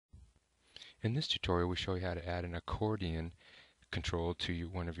In this tutorial, we show you how to add an accordion control to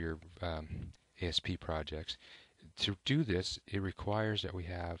one of your ASP projects. To do this, it requires that we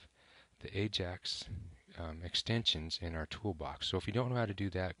have the ajax extensions in our toolbox. So if you don't know how to do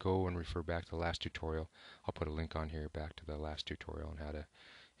that, go and refer back to the last tutorial. I'll put a link on here back to the last tutorial on how to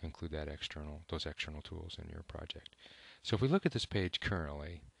include those external tools in your project. So if we look at this page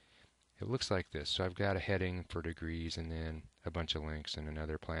currently, it looks like this. So I've got a heading for degrees and then a bunch of links and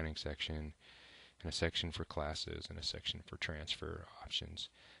another planning section and a section for classes and a section for transfer options.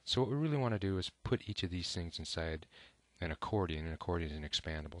 So what we really want to do is put each of these things inside an accordion. An accordion is an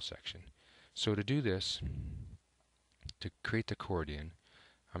expandable section. So to do this, to create the accordion,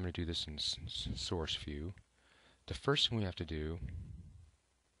 I'm going to do this in source view. The first thing we have to do,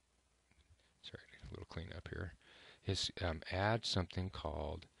 sorry, a little cleanup here, is add something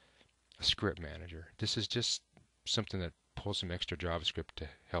called a script manager. This is just something that pulls some extra JavaScript to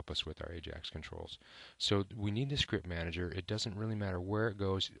help us with our Ajax controls. So we need the script manager. It doesn't really matter where it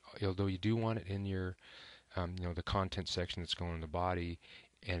goes, although you do want it in your, the content section that's going in the body.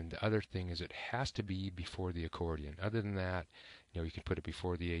 And the other thing is it has to be before the accordion. Other than that, you can put it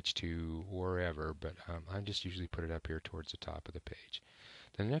before the H2 or wherever, but I just usually put it up here towards the top of the page.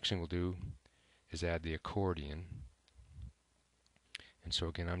 Then the next thing we'll do is add the accordion. And so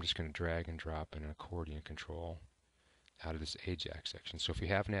again, I'm just going to drag and drop an accordion control out of this Ajax section. So if you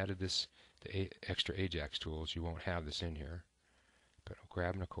haven't added the extra Ajax tools, you won't have this in here. But I'll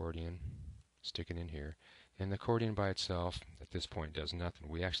grab an accordion, stick it in here. And the accordion by itself, at this point, does nothing.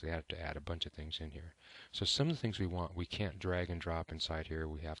 We actually have to add a bunch of things in here. So some of the things we want, we can't drag and drop inside here.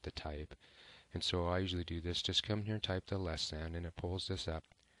 We have to type. And so I usually do this. Just come here and type the less than, and it pulls this up,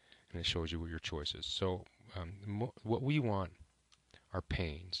 and it shows you what your choice is. So what we want are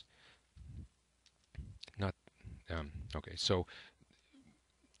panes. Okay, so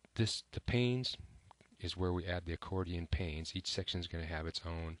the panes is where we add the accordion panes. Each section is going to have its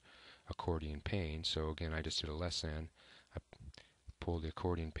own accordion pane. So again, I just did a less than. I pulled the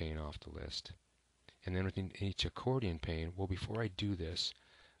accordion pane off the list. And then within each accordion pane, well, before I do this,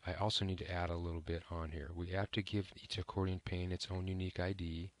 I also need to add a little bit on here. We have to give each accordion pane its own unique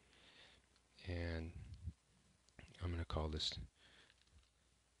ID. And I'm going to call this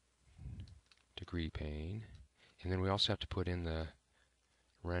degree pane. And then we also have to put in the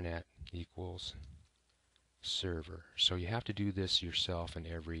run at equals server. So you have to do this yourself in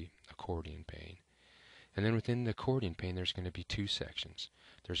every accordion pane. And then within the accordion pane, there's going to be two sections.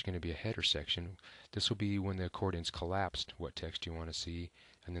 There's going to be a header section. This will be when the accordion's collapsed, what text you want to see.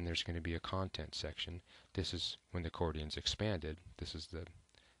 And then there's going to be a content section. This is when the accordion's expanded. This is the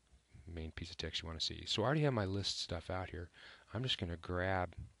main piece of text you want to see. So I already have my list stuff out here. I'm just going to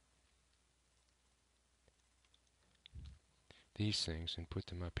grab these things and put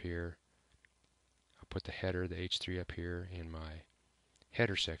them up here. I'll put the header, the H3 up here in my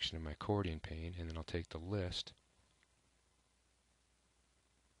header section of my accordion pane, and then I'll take the list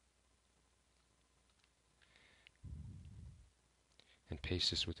and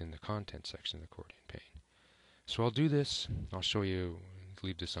paste this within the content section of the accordion pane. So I'll do this. I'll show you,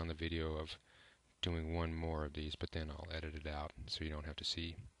 leave this on the video of doing one more of these, but then I'll edit it out so you don't have to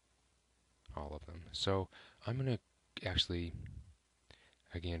see all of them. So I'm going to actually,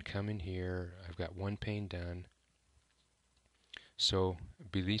 again, come in here. I've got one pane done. So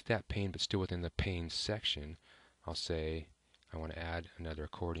beneath that pane, but still within the pane section, I'll say I want to add another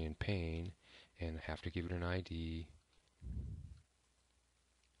accordion pane, and I have to give it an ID.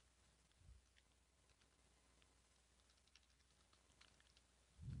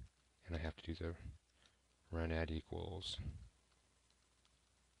 And I have to do the run at equals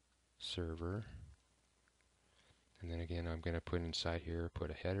server. And then again, I'm going to put inside here,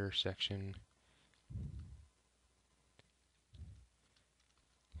 put a header section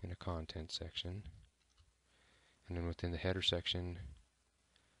and a content section. And then within the header section,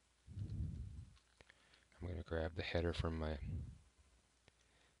 I'm going to grab the header from my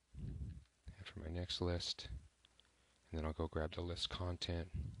next list. And then I'll go grab the list content.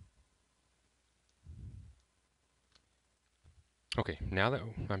 Okay, now that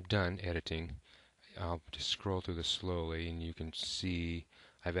I'm done editing, I'll just scroll through this slowly, and you can see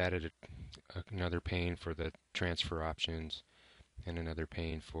I've added another pane for the transfer options and another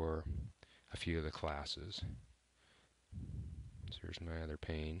pane for a few of the classes. So here's my other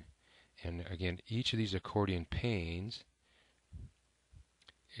pane. And again, each of these accordion panes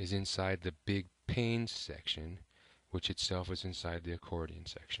is inside the big panes section, which itself is inside the accordion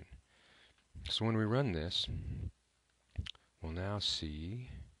section. So when we run this, we'll now see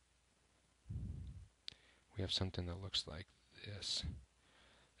we have something that looks like this.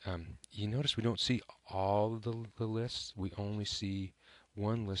 You notice we don't see all the lists. We only see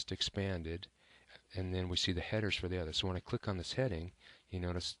one list expanded, and then we see the headers for the other. So when I click on this heading, you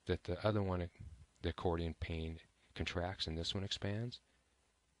notice that the other one, the accordion pane, contracts, and this one expands.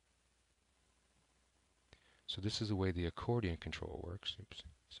 So this is the way the accordion control works. Oops,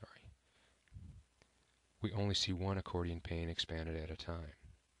 sorry. We only see one accordion pane expanded at a time.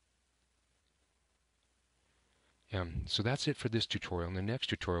 So that's it for this tutorial. In the next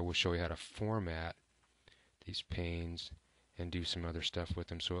tutorial, we'll show you how to format these panes and do some other stuff with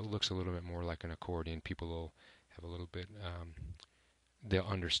them so it looks a little bit more like an accordion. People will have a little bit, they'll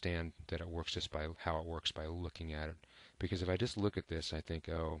understand that it works just by how it works by looking at it. Because if I just look at this, I think,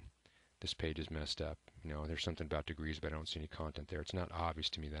 oh, this page is messed up. You know, there's something about degrees, but I don't see any content there. It's not obvious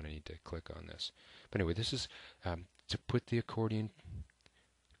to me that I need to click on this. But anyway, this is to put the accordion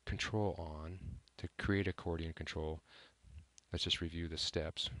control on, to create accordion control. Let's just review the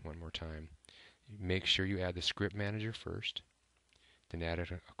steps one more time. Make sure you add the script manager first, then add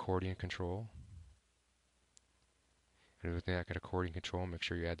an accordion control. And with that accordion control, make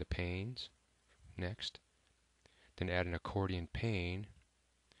sure you add the panes next. Then add an accordion pane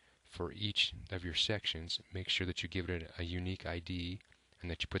for each of your sections. Make sure that you give it a unique ID and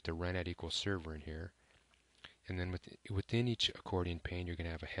that you put the run at equals server in here. And then within each accordion pane, you're going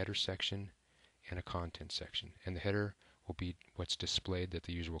to have a header section and a content section. And the header will be what's displayed that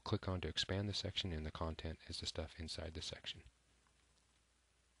the user will click on to expand the section, and the content is the stuff inside the section.